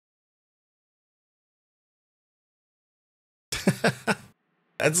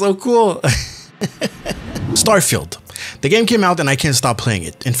That's so cool. Starfield. The game came out and I can't stop playing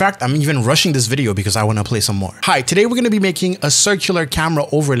it. In fact, I'm even rushing this video because I want to play some more. Hi, today we're going to be making a circular camera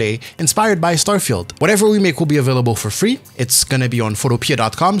overlay inspired by Starfield. Whatever we make will be available for free. It's going to be on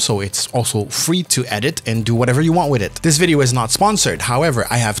photopea.com, so it's also free to edit and do whatever you want with it. This video is not sponsored. However,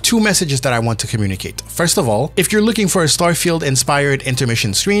 I have two messages that I want to communicate. First of all, if you're looking for a Starfield inspired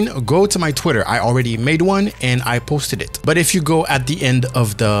intermission screen, go to my Twitter. I already made one and I posted it. But if you go to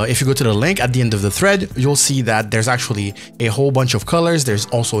the link at the end of the thread, you'll see that there's actually a whole bunch of colors. There's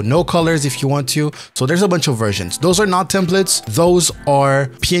also no colors if you want to. So there's a bunch of versions. Those are not templates. Those are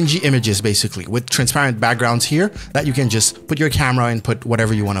PNG images basically with transparent backgrounds here that you can just put your camera and put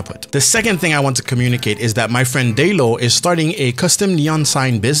whatever you want to put. The second thing I want to communicate is that my friend Dayloh is starting a custom neon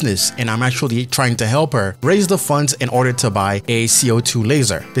sign business, and I'm actually trying to help her raise the funds in order to buy a CO2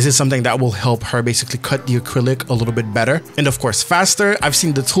 laser. This is something that will help her basically cut the acrylic a little bit better and of course faster. I've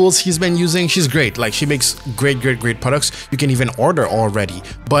seen the tools he's been using. She's great. Like, she makes great products. You can even order already,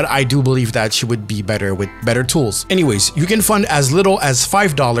 but I do believe that she would be better with better tools. Anyways, you can fund as little as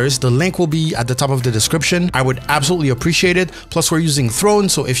 $5. The link will be at the top of the description. I would absolutely appreciate it. Plus, we're using Throne,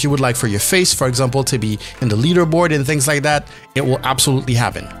 so if you would like for your face, for example, to be in the leaderboard and things like that, it will absolutely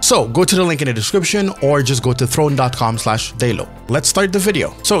happen. So go to the link in the description or just go to throne.com/Dayloh. Let's start the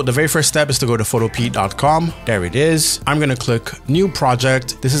video. So the very first step is to go to photopea.com. There it is. I'm gonna click new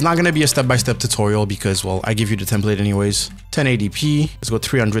project. This is not gonna be a step-by-step tutorial because, well, I give you the template anyways. 1080p. Let's go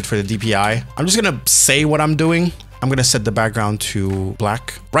 300 for the DPI. I'm just gonna say what I'm doing. I'm gonna set the background to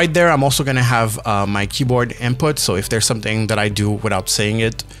black. Right there, I'm also gonna have my keyboard input. So if there's something that I do without saying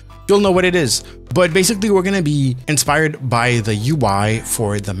it, you'll know what it is. But basically, we're gonna be inspired by the UI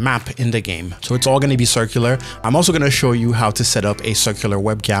for the map in the game. So it's all gonna be circular. I'm also gonna show you how to set up a circular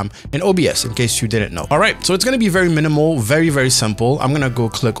webcam in OBS in case you didn't know. All right, so it's gonna be very minimal, very simple. I'm gonna go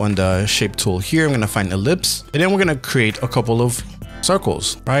click on the shape tool here. I'm gonna find ellipse, and then we're gonna create a couple of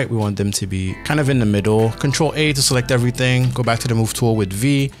circles, right? We want them to be kind of in the middle. Control A to select everything. Go back to the move tool with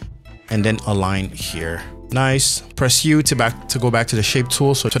V, and then align here. Nice. Press U to go back to the shape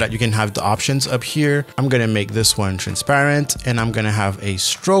tool so that you can have the options up here. I'm gonna make this one transparent, and I'm gonna have a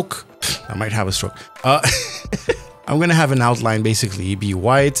stroke. I might have a stroke. I'm gonna have an outline basically be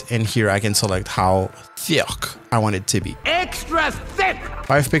white, and here I can select how thick I want it to be. Extra thick.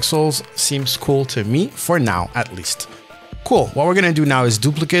 5 pixels seems cool to me for now, at least. Cool. What we're gonna do now is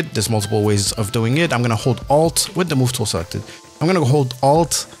duplicate. There's multiple ways of doing it. I'm gonna hold Alt with the move tool selected. I'm gonna hold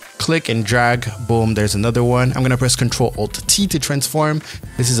Alt, click and drag. Boom, there's another one. I'm gonna press Control Alt T to transform.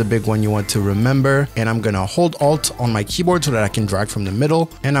 This is a big one you want to remember. And I'm gonna hold Alt on my keyboard so that I can drag from the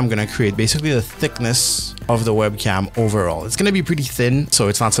middle. And I'm gonna create basically the thickness of the webcam overall. It's gonna be pretty thin, so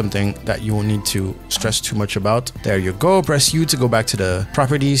it's not something that you will need to stress too much about. There you go. Press U to go back to the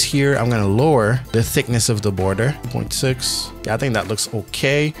properties here. I'm gonna lower the thickness of the border, 0.6. Yeah, I think that looks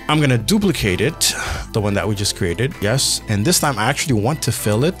okay. I'm gonna duplicate it, the one that we just created. Yes, and this time I actually want to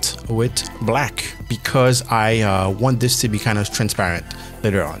fill it with black because I want this to be kind of transparent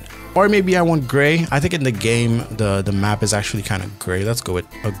later on. Or maybe I want gray. I think in the game, the map is actually kind of gray. Let's go with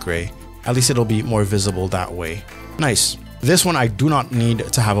a gray. At least it'll be more visible that way. Nice. This one I do not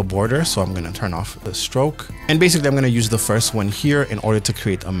need to have a border, so I'm gonna turn off the stroke. And basically I'm gonna use the first one here in order to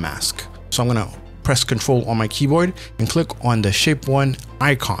create a mask. So I'm gonna press Control on my keyboard and click on the shape 1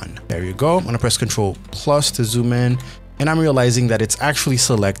 icon. There you go. I'm gonna press Control plus to zoom in, and I'm realizing that it's actually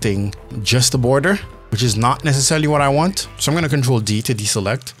selecting just the border, which is not necessarily what I want. So I'm gonna Control D to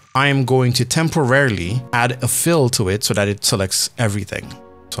deselect. I am going to temporarily add a fill to it so that it selects everything.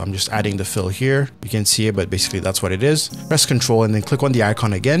 So I'm just adding the fill here. You can see it, but basically that's what it is. Press Control and then click on the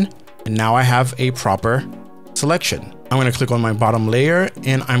icon again. And now I have a proper selection. I'm gonna click on my bottom layer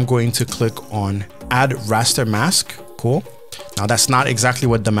and I'm going to click on Add Raster Mask. Cool. Now that's not exactly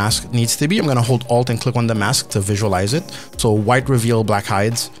what the mask needs to be. I'm gonna hold Alt and click on the mask to visualize it. So white reveal, black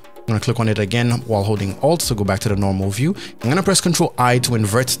hides. I'm gonna click on it again while holding Alt to go back to the normal view. I'm gonna press Control I to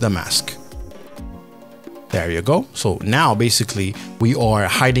invert the mask. There you go. So now basically we are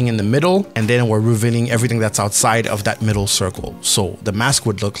hiding in the middle and then we're revealing everything that's outside of that middle circle. So the mask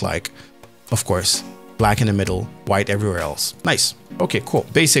would look like, of course, black in the middle, white everywhere else. Nice. Okay, cool.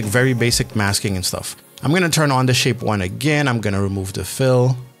 Basic, very basic masking and stuff. I'm gonna turn on the shape 1 again. I'm gonna remove the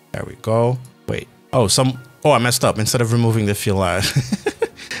fill. There we go. Wait. Oh, I messed up. Instead of removing the fill, I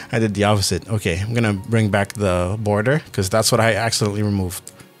did the opposite. Okay, I'm gonna bring back the border because that's what I accidentally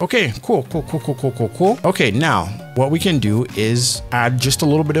removed. Okay, cool. Okay, now what we can do is add just a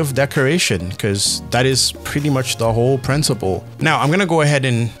little bit of decoration because that is pretty much the whole principle. Now I'm gonna go ahead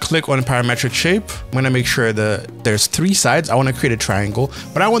and click on parametric shape. I'm gonna make sure that there's 3 sides. I want to create a triangle,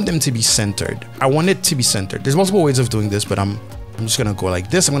 but I want them to be centered. I want it to be centered. There's multiple ways of doing this, but I'm just gonna go like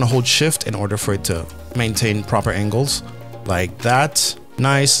this. I'm gonna hold shift in order for it to maintain proper angles like that.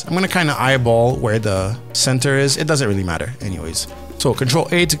 Nice. I'm gonna kind of eyeball where the center is. It doesn't really matter anyways. So Control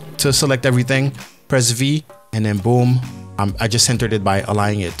A to select everything, press V, and then boom. I just centered it by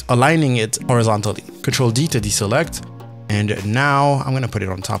aligning it horizontally. Control D to deselect. And now I'm gonna put it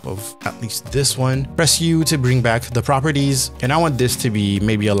on top of at least this one. Press U to bring back the properties. And I want this to be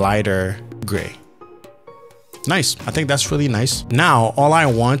maybe a lighter gray. Nice. I think that's really nice. Now, all I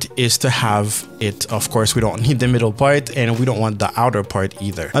want is to have it. Of course, we don't need the middle part and we don't want the outer part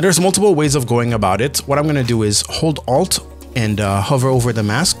either. Now, there's multiple ways of going about it. What I'm gonna do is hold Alt and hover over the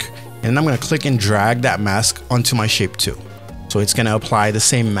mask, and I'm going to click and drag that mask onto my shape 2. So it's going to apply the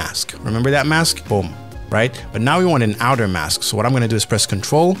same mask. Remember that mask? Boom, right? But now we want an outer mask. So what I'm going to do is press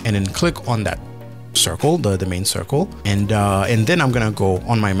Control and then click on that circle, the main circle, and then I'm going to go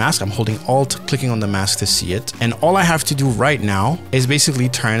on my mask. I'm holding Alt, clicking on the mask to see it. And all I have to do right now is basically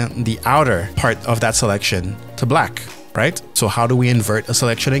turn the outer part of that selection to black. Right? So how do we invert a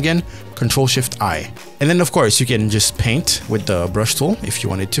selection again? Control Shift I. And then of course you can just paint with the brush tool if you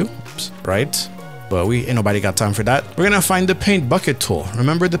wanted to. Oops, right? But ain't nobody got time for that. We're gonna find the paint bucket tool.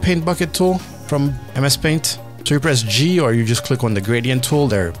 Remember the paint bucket tool from MS Paint? So you press G or you just click on the gradient tool.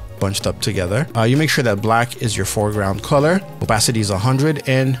 They're bunched up together. You make sure that black is your foreground color. Opacity is 100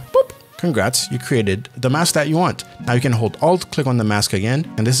 and boop. Congrats, you created the mask that you want. Now you can hold Alt, click on the mask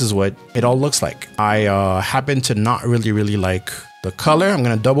again, and this is what it all looks like. I happen to not really like the color. I'm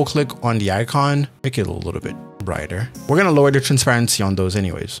gonna double click on the icon, make it a little bit brighter. We're gonna lower the transparency on those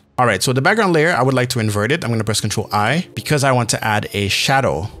anyways. All right, so the background layer, I would like to invert it. I'm gonna press Control I because I want to add a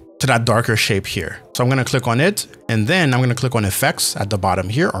shadow to that darker shape here. So I'm gonna click on it, and then I'm gonna click on Effects at the bottom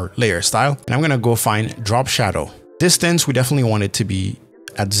here, or Layer Style, and I'm gonna go find Drop Shadow. Distance, we definitely want it to be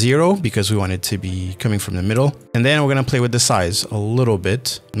at 0 because we want it to be coming from the middle. And then we're going to play with the size a little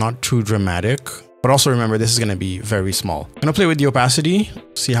bit, not too dramatic, but also remember this is going to be very small. I'm going to play with the opacity,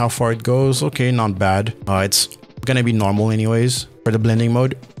 see how far it goes. Okay, not bad. It's going to be normal anyways. For the blending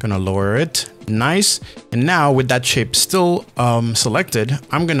mode, going to lower it. Nice. And now with that shape still selected,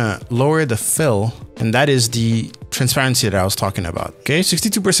 I'm going to lower the fill, and that is the transparency that I was talking about. Okay,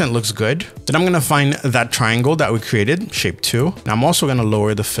 62% looks good. Then I'm gonna find that triangle that we created, shape 2. And I'm also gonna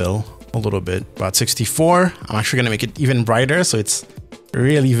lower the fill a little bit, about 64. I'm actually gonna make it even brighter so it's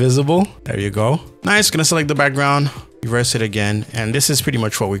really visible. There you go. Nice, gonna select the background, reverse it again, and this is pretty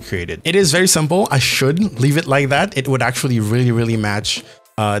much what we created. It is very simple. I should leave it like that. It would actually really match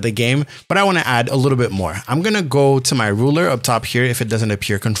the game, but I wanna add a little bit more. I'm gonna go to my ruler up top here. If it doesn't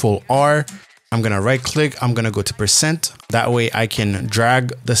appear, Control R. I'm gonna right click, I'm gonna go to %. That way I can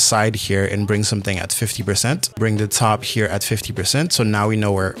drag the side here and bring something at 50%, bring the top here at 50%. So now we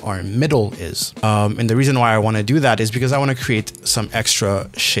know where our middle is. And the reason why I wanna do that is because I wanna create some extra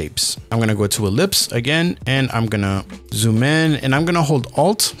shapes. I'm gonna go to ellipse again, and I'm gonna zoom in, and I'm gonna hold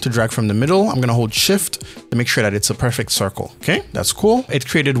Alt to drag from the middle. I'm gonna hold Shift to make sure that it's a perfect circle. Okay, that's cool. It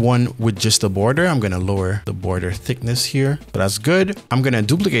created one with just a border. I'm gonna lower the border thickness here, but that's good. I'm gonna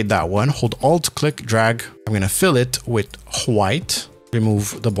duplicate that one, hold Alt, click, drag. I'm gonna fill it with white,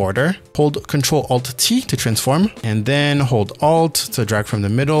 remove the border, hold Control Alt T to transform, and then hold Alt to drag from the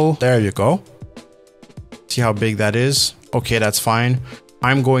middle. There you go. See how big that is? Okay, that's fine.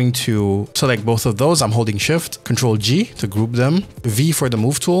 I'm going to select both of those. I'm holding Shift, Control G to group them, V for the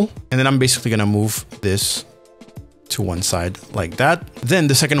move tool, and then I'm basically gonna move this to one side like that. Then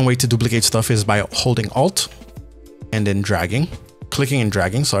the second way to duplicate stuff is by holding Alt and then dragging. Clicking and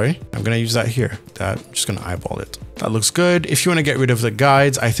dragging, sorry. I'm gonna use that here. I'm just gonna eyeball it. That looks good. If you wanna get rid of the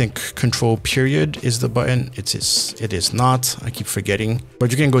guides, I think Control period is the button. It is not, I keep forgetting. But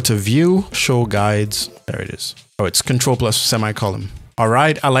you can go to View, Show Guides. There it is. Oh, it's Control plus semicolon. All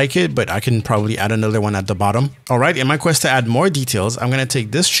right, I like it, but I can probably add another one at the bottom. All right, in my quest to add more details, I'm gonna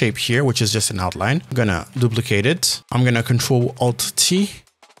take this shape here, which is just an outline. I'm gonna duplicate it. I'm gonna Control Alt T,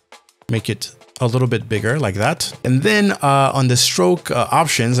 make it a little bit bigger like that. And then on the stroke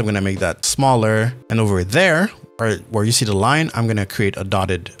options, I'm gonna make that smaller. And over there, where you see the line, I'm gonna create a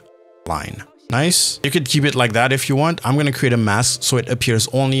dotted line. Nice. You could keep it like that if you want. I'm gonna create a mask so it appears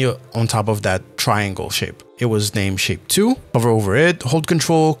only on top of that triangle shape. It was named shape 2. Hover over it, hold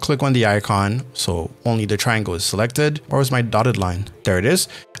Control, click on the icon. So only the triangle is selected. Where was my dotted line? There it is.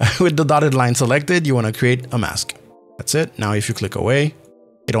 With the dotted line selected, you wanna create a mask. That's it. Now if you click away,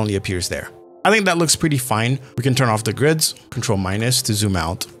 it only appears there. I think that looks pretty fine. We can turn off the grids, Control minus to zoom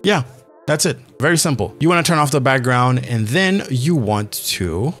out. Yeah, that's it. Very simple. You want to turn off the background, and then you want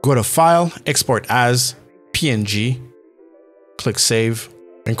to go to File, Export as PNG, click Save,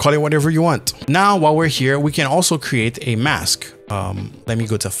 and call it whatever you want. Now, while we're here, we can also create a mask. Let me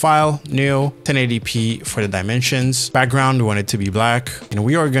go to File, New, 1080p for the dimensions. Background, we want it to be black. And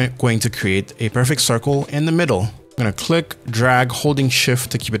we are going to create a perfect circle in the middle. I'm gonna click, drag, holding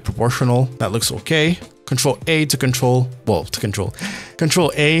Shift to keep it proportional. That looks okay. Control A to Control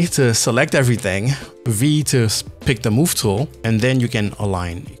A to select everything. V to pick the move tool. And then you can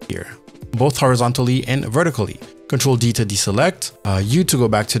align here, both horizontally and vertically. Control D to deselect, U to go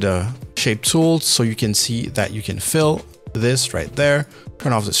back to the shape tool so you can see that you can fill this right there.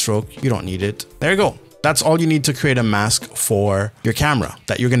 Turn off the stroke, you don't need it. There you go. That's all you need to create a mask for your camera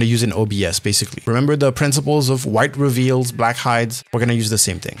that you're going to use in OBS, basically. Remember the principles of white reveals, black hides? We're going to use the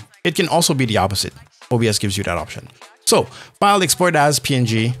same thing. It can also be the opposite. OBS gives you that option. So, File, Export as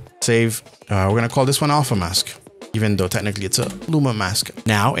PNG, Save. We're going to call this one Alpha Mask, even though technically it's a Luma mask.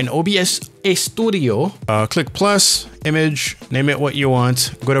 Now in OBS Studio, click plus, image, name it what you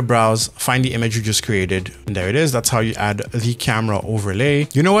want, go to browse, find the image you just created, and there it is. That's how you add the camera overlay.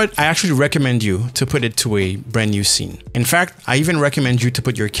 You know what? I actually recommend you to put it to a brand new scene. In fact, I even recommend you to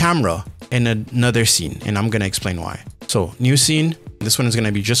put your camera in another scene, and I'm gonna explain why. So new scene. This one is going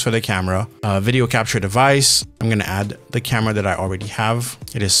to be just for the camera. Video capture device. I'm going to add the camera that I already have.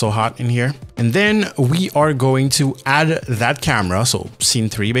 It is so hot in here. And then we are going to add that camera. So scene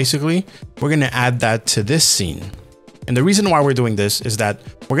 3, basically, we're going to add that to this scene. And the reason why we're doing this is that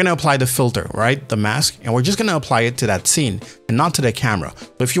we're going to apply the filter, right? The mask, and we're just going to apply it to that scene and not to the camera.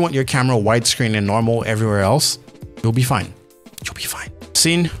 So if you want your camera widescreen and normal everywhere else, you'll be fine. You'll be fine.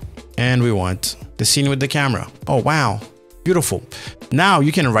 Scene. And we want the scene with the camera. Oh, wow. Beautiful. Now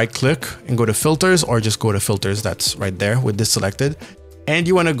you can right click and go to filters, or just go to filters. That's right there with this selected. And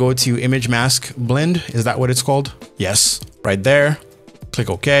you want to go to image mask blend. Is that what it's called? Yes, right there. Click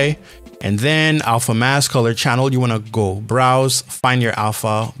OK. And then alpha mask color channel. You want to go browse, find your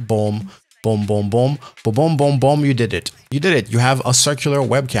alpha, boom, boom, boom, boom, boom, boom, boom, boom. You did it. You did it. You have a circular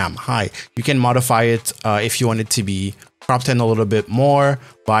webcam. Hi. You can modify it if you want it to be cropped in a little bit more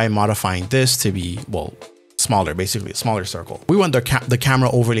by modifying this to be, well, smaller, basically a smaller circle. We want the camera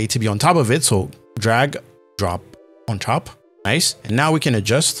overlay to be on top of it. So drag, drop on top. Nice. And now we can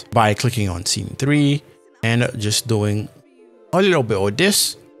adjust by clicking on scene 3 and just doing a little bit of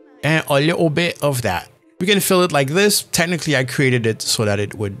this and a little bit of that. We can fill it like this. Technically, I created it so that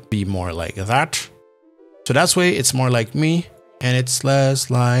it would be more like that. So that's way it's more like me and it's less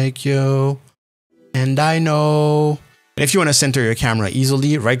like you. And I know. And if you want to center your camera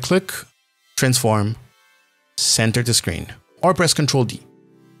easily, right click, transform, center to screen, or press Control D.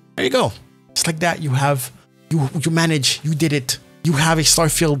 There you go. Just like that, you have, you manage, you did it. You have a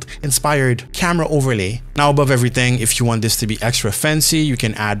Starfield inspired camera overlay. Now above everything, if you want this to be extra fancy, you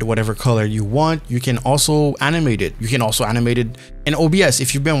can add whatever color you want. You can also animate it. You can also animate it in OBS.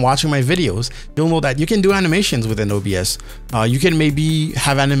 If you've been watching my videos, you'll know that you can do animations within OBS. You can maybe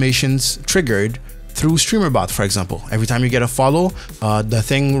have animations triggered through StreamerBot, for example. Every time you get a follow, the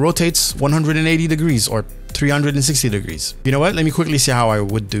thing rotates 180 degrees or 360 degrees. You know what? Let me quickly see how I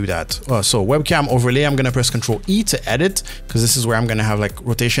would do that. So webcam overlay, I'm going to press Control E to edit, because this is where I'm going to have like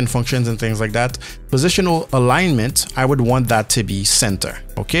rotation functions and things like that. Positional alignment, I would want that to be center.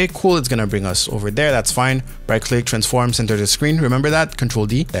 Okay, cool. It's going to bring us over there. That's fine. Right click, transform, center the screen. Remember that? Control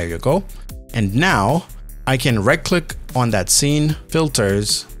D. There you go. And now I can right click on that scene,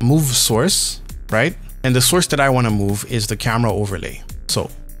 filters, move source, right? And the source that I want to move is the camera overlay. So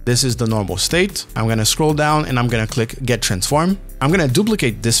this is the normal state. I'm going to scroll down and I'm going to click Get Transform. I'm going to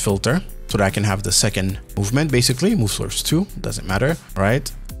duplicate this filter so that I can have the second movement, basically. Move source 2, doesn't matter,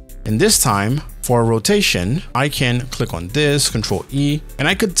 right? And this time for rotation, I can click on this, Control E, and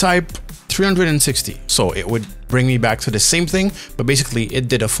I could type 360. So it would bring me back to the same thing, but basically it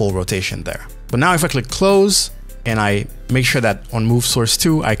did a full rotation there. But now if I click close and I make sure that on move source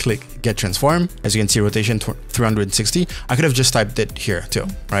 2, I click Get Transform. As you can see, rotation 360. I could have just typed it here too,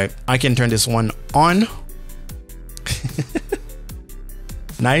 right? I can turn this one on.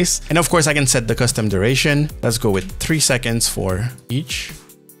 Nice. And of course, I can set the custom duration. Let's go with 3 seconds for each.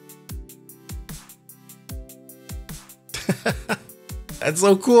 That's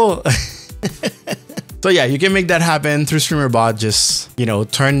so cool. So yeah, you can make that happen through StreamerBot. Just, you know,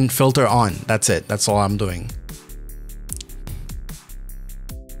 turn filter on. That's it. That's all I'm doing.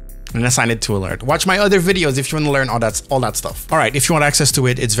 And assign it to alert. Watch my other videos if you want to learn all that stuff. All right, if you want access to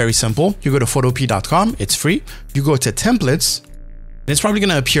it, it's very simple. You go to photop.com, it's free. You go to templates, It's probably going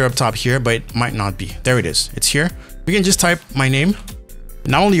to appear up top here, but it might not be. There it is. It's here. We can just type my name.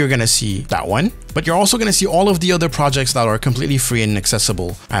 Not only you're going to see that one, but you're also going to see all of the other projects that are completely free and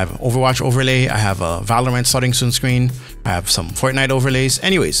accessible. I have Overwatch overlay. I have a Valorant starting soon screen. I have some Fortnite overlays.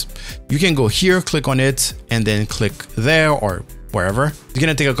 Anyways, you can go here, click on it, and then click there or wherever. It's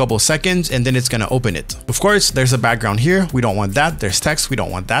going to take a couple of seconds and then it's going to open it. Of course, there's a background here. We don't want that. There's text. We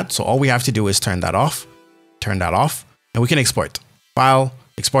don't want that. So all we have to do is turn that off, and we can export. File,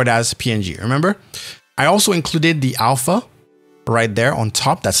 export as PNG. Remember, I also included the alpha right there on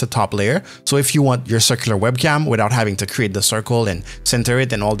top. That's the top layer. So if you want your circular webcam without having to create the circle and center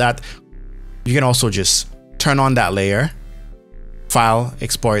it and all that, you can also just turn on that layer, file,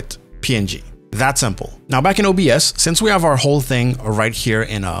 export, PNG. That simple. Now back in OBS, since we have our whole thing right here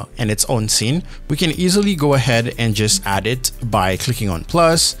in its own scene, we can easily go ahead and just add it by clicking on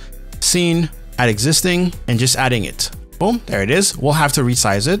plus, scene, add existing, and just adding it. Boom, there it is. We'll have to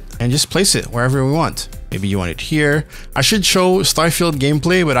resize it and just place it wherever we want. Maybe you want it here. I should show Starfield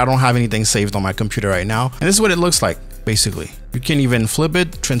gameplay, but I don't have anything saved on my computer right now. And this is what it looks like, basically. You can even flip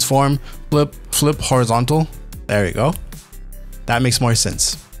it, transform, flip horizontal. There you go. That makes more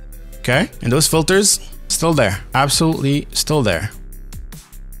sense. Okay, and those filters, still there. Absolutely still there.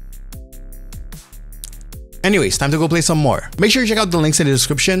 Anyways, time to go play some more. Make sure you check out the links in the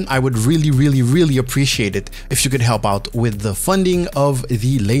description. I would really appreciate it if you could help out with the funding of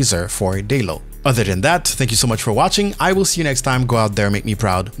the laser for Dayloh. Other than that, thank you so much for watching. I will see you next time. Go out there, make me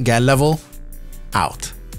proud. Get level out.